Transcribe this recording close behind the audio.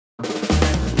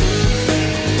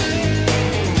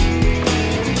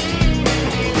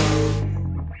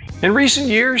In recent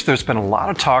years, there's been a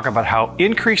lot of talk about how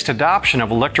increased adoption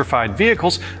of electrified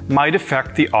vehicles might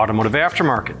affect the automotive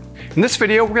aftermarket. In this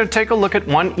video, we're going to take a look at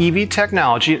one EV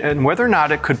technology and whether or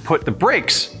not it could put the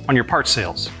brakes on your parts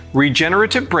sales.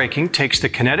 Regenerative braking takes the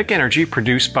kinetic energy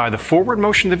produced by the forward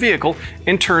motion of the vehicle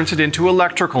and turns it into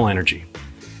electrical energy.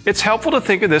 It's helpful to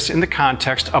think of this in the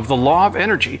context of the law of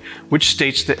energy, which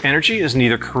states that energy is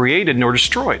neither created nor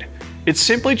destroyed. It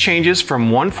simply changes from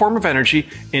one form of energy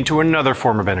into another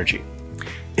form of energy.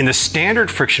 In the standard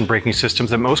friction braking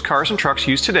systems that most cars and trucks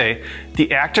use today,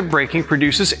 the act of braking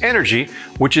produces energy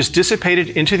which is dissipated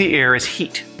into the air as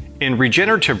heat. In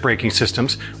regenerative braking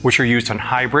systems, which are used on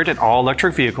hybrid and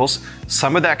all-electric vehicles,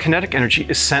 some of that kinetic energy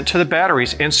is sent to the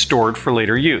batteries and stored for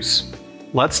later use.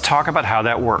 Let's talk about how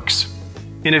that works.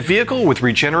 In a vehicle with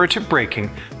regenerative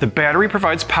braking, the battery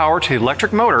provides power to the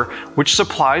electric motor, which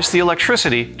supplies the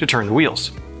electricity to turn the wheels.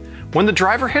 When the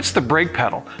driver hits the brake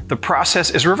pedal, the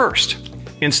process is reversed.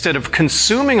 Instead of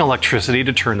consuming electricity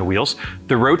to turn the wheels,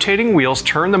 the rotating wheels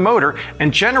turn the motor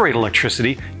and generate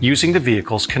electricity using the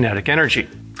vehicle's kinetic energy.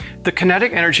 The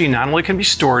kinetic energy not only can be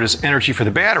stored as energy for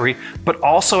the battery, but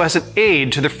also as an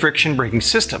aid to the friction braking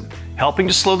system, helping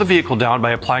to slow the vehicle down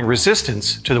by applying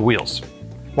resistance to the wheels.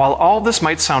 While all this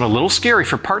might sound a little scary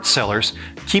for parts sellers,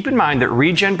 keep in mind that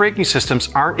regen braking systems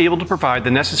aren't able to provide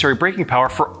the necessary braking power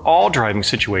for all driving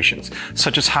situations,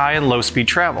 such as high and low speed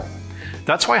travel.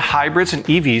 That's why hybrids and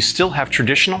EVs still have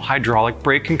traditional hydraulic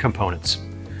braking components.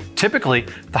 Typically,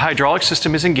 the hydraulic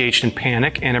system is engaged in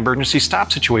panic and emergency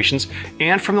stop situations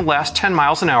and from the last 10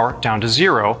 miles an hour down to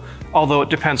 0, although it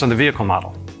depends on the vehicle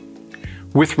model.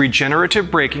 With regenerative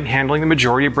braking handling the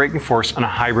majority of braking force on a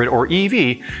hybrid or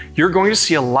EV, you're going to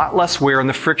see a lot less wear on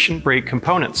the friction brake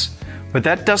components. But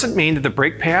that doesn't mean that the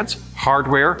brake pads,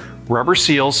 hardware, rubber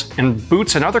seals, and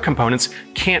boots and other components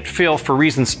can't fail for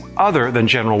reasons other than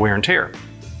general wear and tear.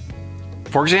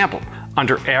 For example,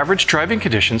 under average driving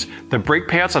conditions, the brake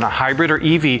pads on a hybrid or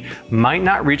EV might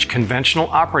not reach conventional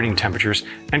operating temperatures,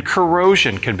 and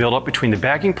corrosion can build up between the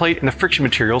backing plate and the friction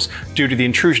materials due to the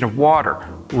intrusion of water,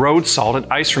 road salt, and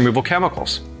ice removal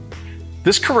chemicals.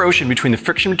 This corrosion between the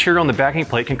friction material and the backing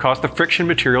plate can cause the friction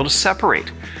material to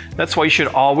separate. That's why you should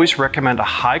always recommend a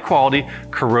high-quality,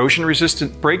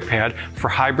 corrosion-resistant brake pad for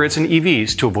hybrids and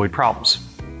EVs to avoid problems.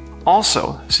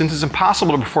 Also, since it's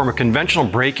impossible to perform a conventional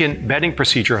break-in bedding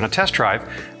procedure on a test drive,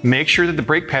 make sure that the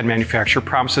brake pad manufacturer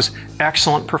promises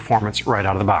excellent performance right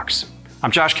out of the box.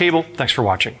 I'm Josh Cable, thanks for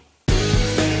watching.